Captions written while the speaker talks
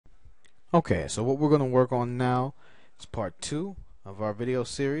Okay, so what we're going to work on now is part 2 of our video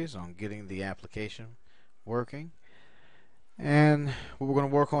series on getting the application working. And what we're going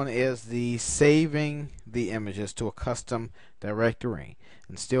to work on is the saving the images to a custom directory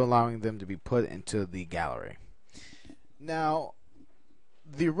and still allowing them to be put into the gallery. Now,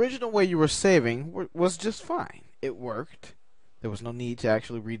 the original way you were saving was just fine. It worked. There was no need to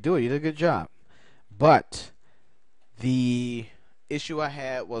actually redo it. You did a good job. But the issue I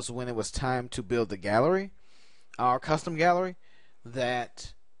had was when it was time to build the gallery, our custom gallery,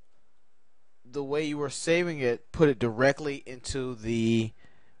 that the way you were saving it put it directly into the,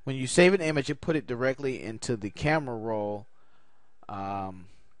 when you save an image, it put it directly into the camera roll of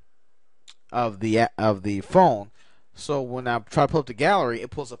the phone. So when I try to pull up the gallery,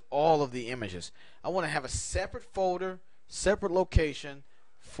 it pulls up all of the images. I want to have a separate folder, separate location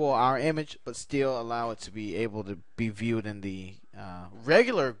for our image, but still allow it to be able to be viewed in the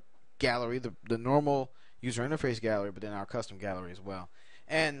regular gallery, the normal user interface gallery, but then our custom gallery as well.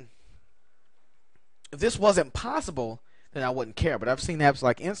 And if this wasn't possible, then I wouldn't care. But I've seen apps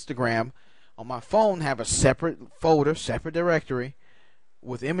like Instagram on my phone have a separate folder, separate directory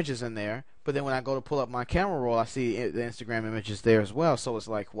with images in there. But then when I go to pull up my camera roll, I see the Instagram images there as well. So it's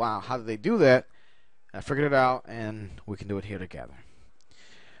like, wow, how did they do that? I figured it out, and we can do it here together.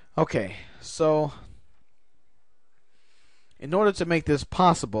 Okay, so in order to make this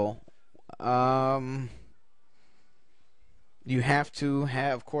possible, you have to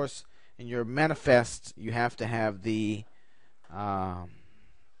have, of course, in your manifest, you have to have the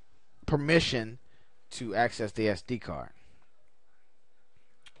permission to access the SD card.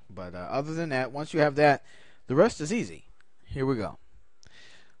 But other than that, once you have that, the rest is easy. Here we go.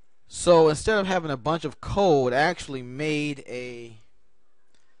 So instead of having a bunch of code, I actually made a,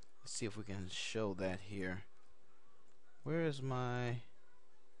 let's see if we can show that here. Where is my,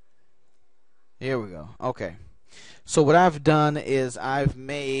 here we go. Okay. So what I've done is I've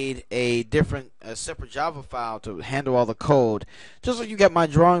made a separate Java file to handle all the code. Just like you got my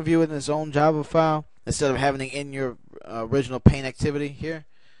drawing view in its own Java file, instead of having it in your original Paint activity here.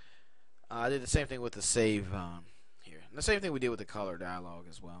 I did the same thing with the save here. And the same thing we did with the color dialog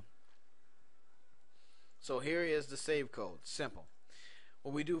as well. So here is the save code. Simple.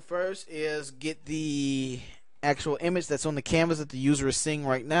 What we do first is get the actual image that's on the canvas that the user is seeing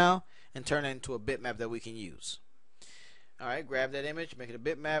right now and turn it into a bitmap that we can use. Alright, grab that image, make it a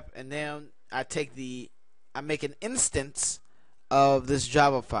bitmap, and then I make an instance of this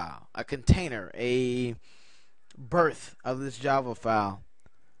Java file, a container, a birth of this Java file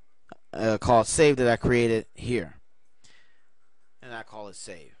called save that I created here. And I call it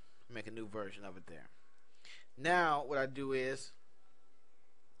save. Make a new version of it there. Now what I do is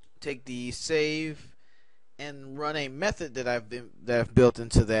take the save and run a method that I've built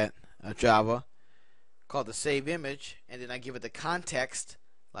into that Java called the SaveImage, and then I give it the context,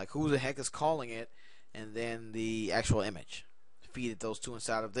 like who the heck is calling it, and then the actual image. Feed it those two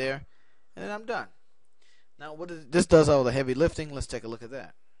inside of there, and then I'm done. Now this does all the heavy lifting. Let's take a look at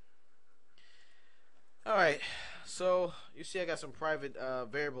that. Alright, so you see I got some private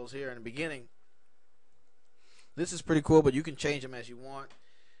variables here in the beginning. This is pretty cool, but you can change them as you want.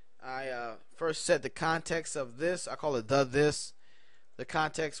 I first set the context of this. I call it TheThis. The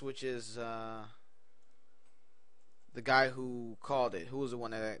context, which is the guy who called it, who was the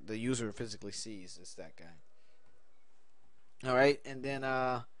one that the user physically sees. It's that guy. Alright, and then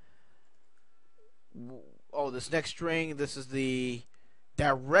this next string, this is the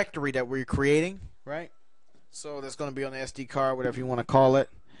directory that we're creating, right? So that's going to be on the SD card, whatever you want to call it.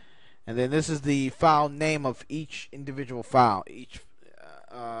 And then this is the file name of each individual file.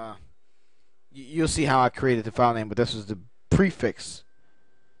 You'll see how I created the file name, but this is the prefix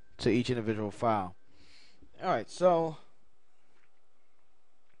to each individual file. Alright, so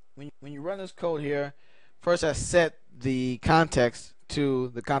when you run this code here, first I set the context to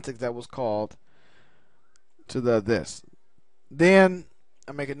the context that was called to this. Then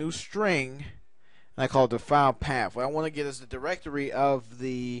I make a new string and I call it the file path. What I want to get is the directory of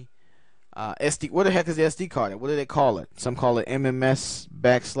the SD. What the heck is the SD card? What do they call it? Some call it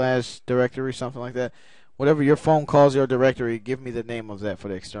MMS/directory, something like that. Whatever your phone calls your directory, give me the name of that for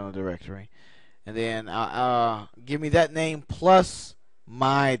the external directory. And then give me that name plus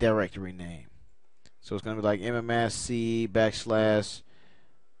my directory name. So it's going to be like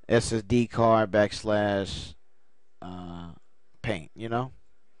MMSC/SSD card /paint, you know?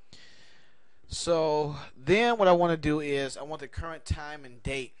 So then what I want to do is I want the current time and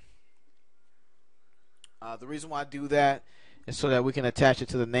date. The reason why I do that is so that we can attach it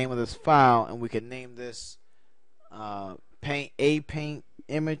to the name of this file, and we can name this paint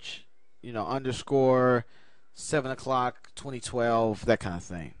image underscore 7 o'clock 2012, that kind of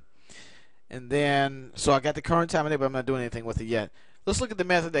thing. And then, so I got the current time and date, but I'm not doing anything with it yet. Let's look at the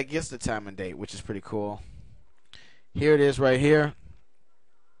method that gets the time and date, which is pretty cool. Here it is right here.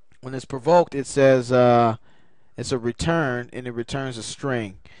 When it's provoked, it says it's a return, and it returns a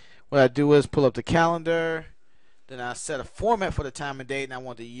string. What I do is pull up the calendar, then I set a format for the time and date, and I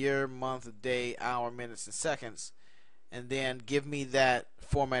want the year, month, day, hour, minutes, and seconds, and then give me that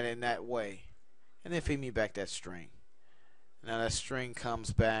format in that way, and then feed me back that string. Now that string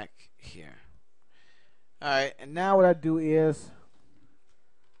comes back here. Alright, and now what I do is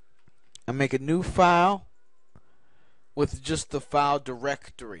I make a new file with just the file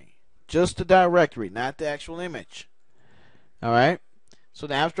directory. Just the directory, not the actual image. Alright? So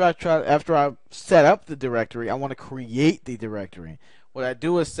now after I set up the directory, I want to create the directory. What I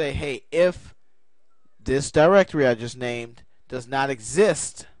do is say, hey, if this directory I just named does not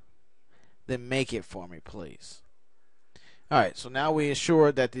exist, then make it for me, please. Alright, so now we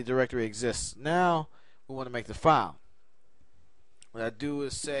ensure that the directory exists. Now we want to make the file. What I do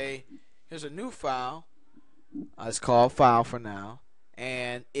is say, here's a new file. It's called file for now.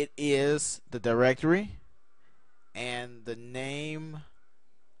 And it is the directory and the name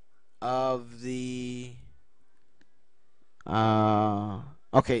of the the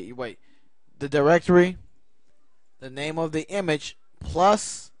directory, the name of the image,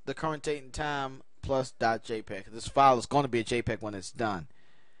 plus the current date and time, plus .jpeg. This file is going to be a JPEG when it's done.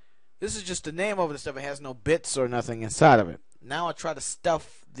 This is just the name of the stuff. It has no bits or nothing inside of it. Now I try to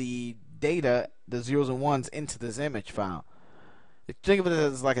stuff the data, the zeros and ones, into this image file. Think of it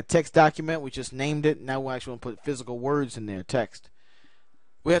as like a text document. We just named it. Now we actually want to put physical words in there, text.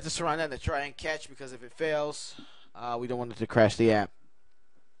 We have to surround that to try and catch, because if it fails, we don't want it to crash the app.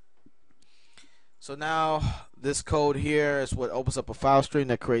 So now this code here is what opens up a file stream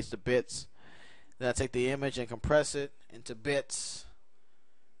that creates the bits. Then I take the image and compress it into bits,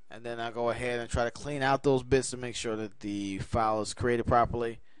 and then I go ahead and try to clean out those bits to make sure that the file is created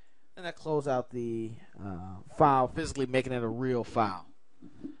properly. And I close out the file, physically making it a real file.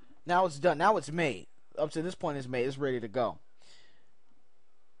 Now it's done. Now it's made. Up to this point it's made. It's ready to go.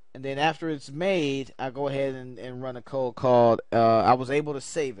 And then after it's made, I go ahead and run a code called I was able to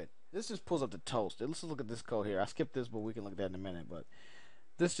save it. This just pulls up the toast. Let's look at this code here. I skipped this, but we can look at that in a minute. But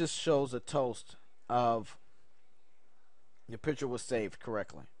this just shows a toast of the picture was saved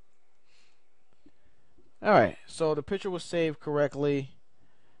correctly. Alright, so the picture was saved correctly.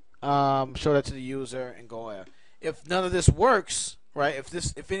 Show that to the user and go ahead. If none of this works, right? If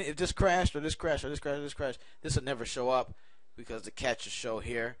this crashed or this crashed or this crashed or this crashed, this will never show up, because the catch will show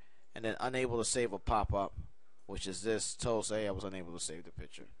here, and then unable to save will pop up, which is this toast. Hey, I was unable to save the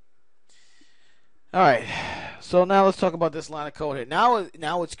picture. Alright, so now let's talk about this line of code here. Now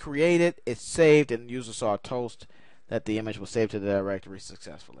it's created, it's saved, and the user saw a toast that the image was saved to the directory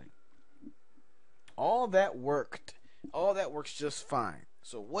successfully. All that worked. All that works just fine.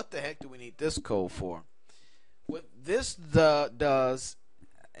 So what the heck do we need this code for? What this does,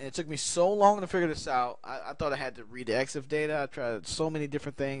 and it took me so long to figure this out, I thought I had to read the EXIF data. I tried so many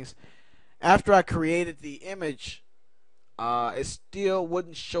different things. After I created the image, it still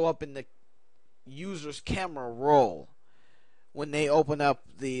wouldn't show up in the user's camera roll. When they open up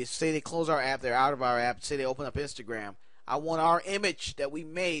say they close our app, they're out of our app, say they open up Instagram, I want our image that we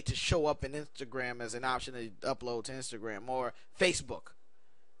made to show up in Instagram as an option to upload to Instagram, or Facebook.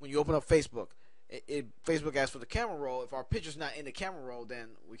 When you open up Facebook, Facebook asks for the camera roll. If our picture's not in the camera roll, then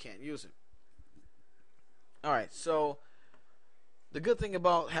we can't use it. Alright, so the good thing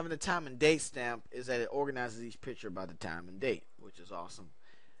about having the time and date stamp is that it organizes each picture by the time and date, which is awesome.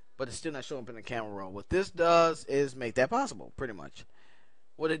 But it's still not showing up in the camera roll. What this does is make that possible, pretty much.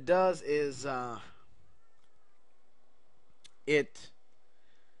 What it does is it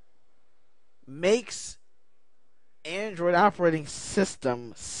makes Android operating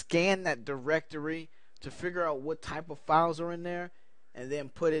system scan that directory to figure out what type of files are in there, and then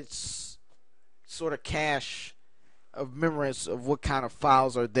put its sort of cache of memories of what kind of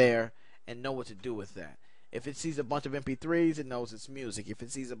files are there, and know what to do with that. If it sees a bunch of MP3s, it knows it's music. If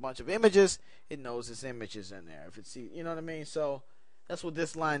it sees a bunch of images, it knows it's images in there. If it sees, you know what I mean? So that's what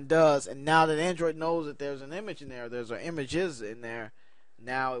this line does. And now that Android knows that there's an image in there, there's images in there,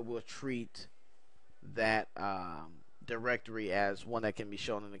 now it will treat that directory as one that can be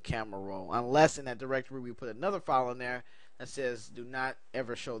shown in the camera roll. Unless in that directory we put another file in there that says do not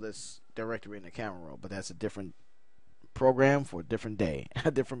ever show this directory in the camera roll. But that's a different program for a different day.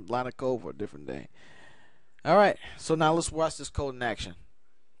 A different line of code for a different day. Alright, so now let's watch this code in action.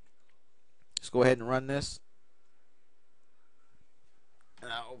 Let's go ahead and run this.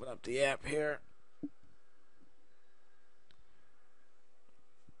 And I'll open up the app here.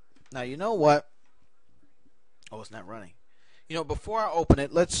 Now, you know what? Oh, it's not running. You know, before I open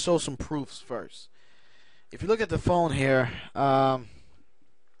it, let's show some proofs first. If you look at the phone here, let's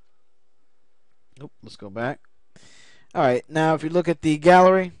go back. All right, now if you look at the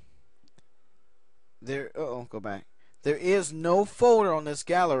gallery, go back. There is no folder on this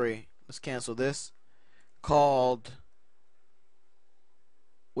gallery. Let's cancel this. Called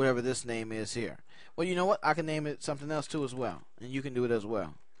whatever this name is here. Well, you know what? I can name it something else too as well, and you can do it as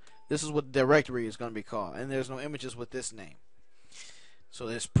well. This is what the directory is going to be called, and there's no images with this name. So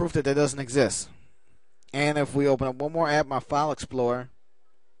there's proof that doesn't exist. And if we open up one more app, my File Explorer,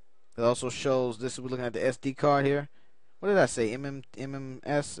 it also shows this. We're looking at the SD card here. What did I say?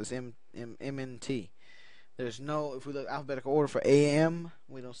 MMS is MNT. There's no. If we look alphabetical order for AM,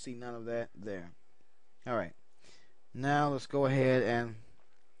 we don't see none of that there. All right. Now let's go ahead and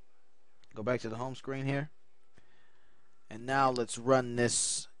go back to the home screen here. And now let's run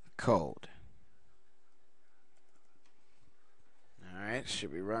this code. Alright,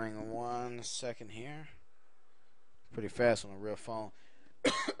 should be running in 1 second here. Pretty fast on a real phone.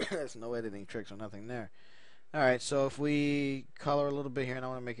 There's no editing tricks or nothing there. Alright, so if we color a little bit here, and I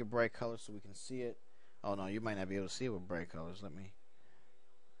want to make it bright color so we can see it. Oh no, you might not be able to see it with bright colors.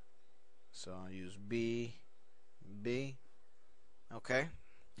 So I'll use B. Okay.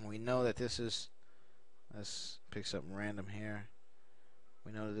 And we know that this is, let's pick something random here.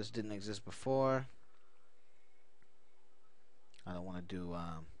 We know that this didn't exist before. I don't want to do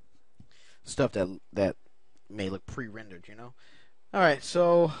stuff that may look pre-rendered, you know. All right,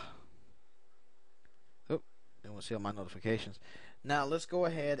 so then we'll see all my notifications. Now let's go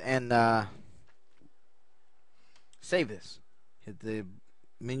ahead and save this. Hit the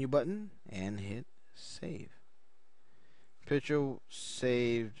menu button and hit save. Picture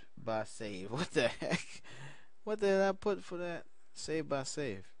saved by save. What the heck? What did I put for that? Saved by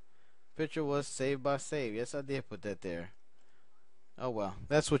save. Picture was saved by save. Yes, I did put that there. Oh well,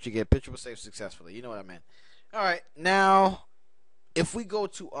 that's what you get. Picture was saved successfully. You know what I meant. Alright, now if we go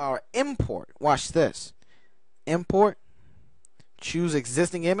to our import, watch this. Import, choose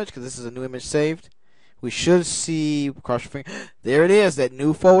existing image because this is a new image saved. We should see, cross your finger. There it is, that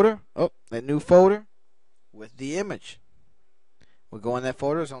new folder. Oh, that new folder with the image. We go in that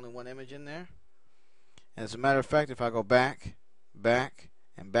folder. There's only one image in there. And as a matter of fact, if I go back,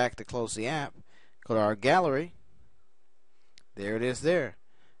 and back to close the app, go to our gallery. There it is there.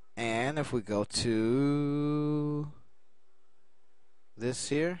 And if we go to this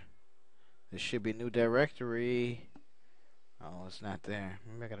here, there should be a new directory. Oh, it's not there.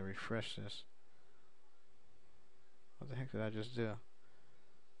 Maybe I gotta refresh this. What the heck did I just do?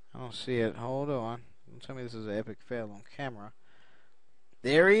 I don't see it. Hold on. Don't tell me this is an epic fail on camera.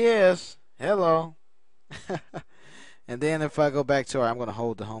 There he is. Hello. And then if I go back to I'm going to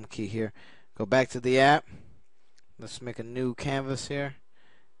hold the home key here. Go back to the app. Let's make a new canvas here.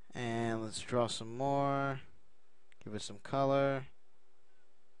 And let's draw some more. Give it some color.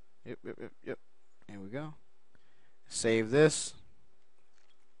 Yep. Here we go. Save this.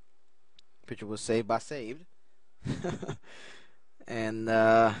 Picture was saved by saved. And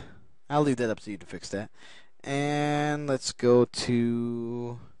I'll leave that up to you to fix that. And let's go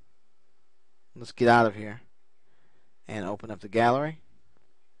to, let's get out of here and open up the gallery.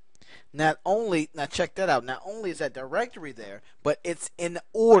 Now check that out. Not only is that directory there, but it's in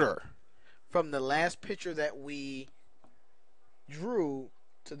order from the last picture that we drew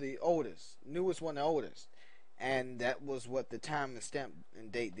to the oldest, newest one, the oldest. And that was what the time and stamp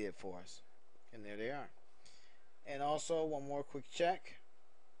and date did for us. And there they are. And also, one more quick check.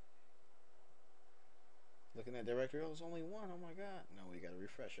 Looking at directory, oh, there's only one. Oh my god. No, we got to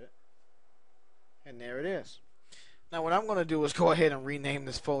refresh it. And there it is. Now what I'm going to do is go ahead and rename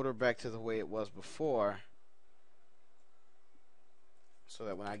this folder back to the way it was before, so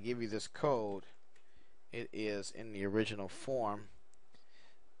that when I give you this code, it is in the original form.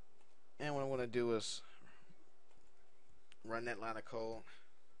 And what I'm going to do is run that line of code.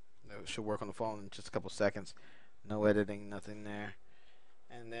 It should work on the phone in just a couple seconds. No editing, nothing there.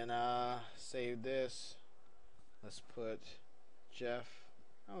 And then save this. Let's put Jeff.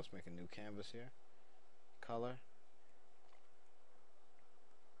 Oh, let's make a new canvas here. Color.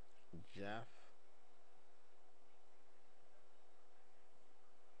 Jeff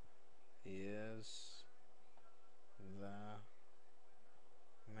is the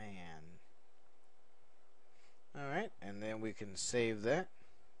man. Alright, and then we can save that.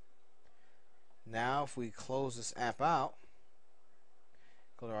 Now if we close this app out,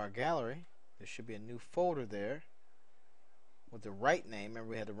 go to our gallery, there should be a new folder there with the right name. Remember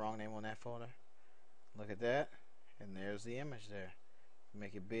we had the wrong name on that folder. Look at that, and there's the image there.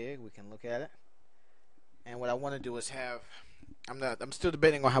 Make it big. We can look at it. And what I want to do is have, I'm still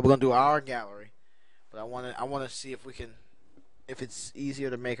debating on how we're going to do our gallery, but I want to see if we can, if it's easier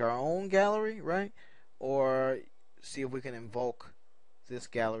to make our own gallery, right? Or see if we can invoke this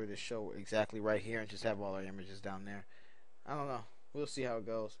gallery to show exactly right here and just have all our images down there. I don't know. We'll see how it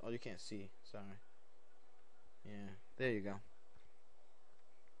goes. Oh, you can't see. Sorry. Yeah, there you go.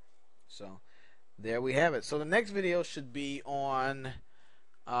 So there we have it. So the next video should be on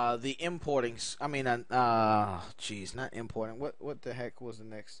the importing. I mean, geez, not importing. What the heck was the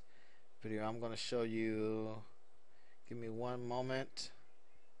next video? I'm going to show you. Give me one moment.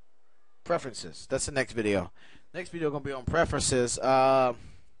 Preferences. That's the next video. Next video going to be on preferences. I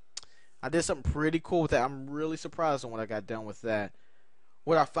did something pretty cool with that. I'm really surprised on what I got done with that.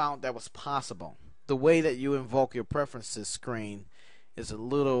 What I found that was possible. The way that you invoke your preferences screen is a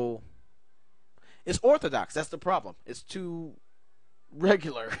little. It's orthodox. That's the problem. It's too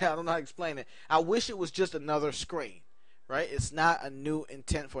regular. I don't know how to explain it. I wish it was just another screen, right? It's not a new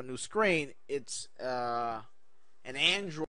intent for a new screen. It's an Android.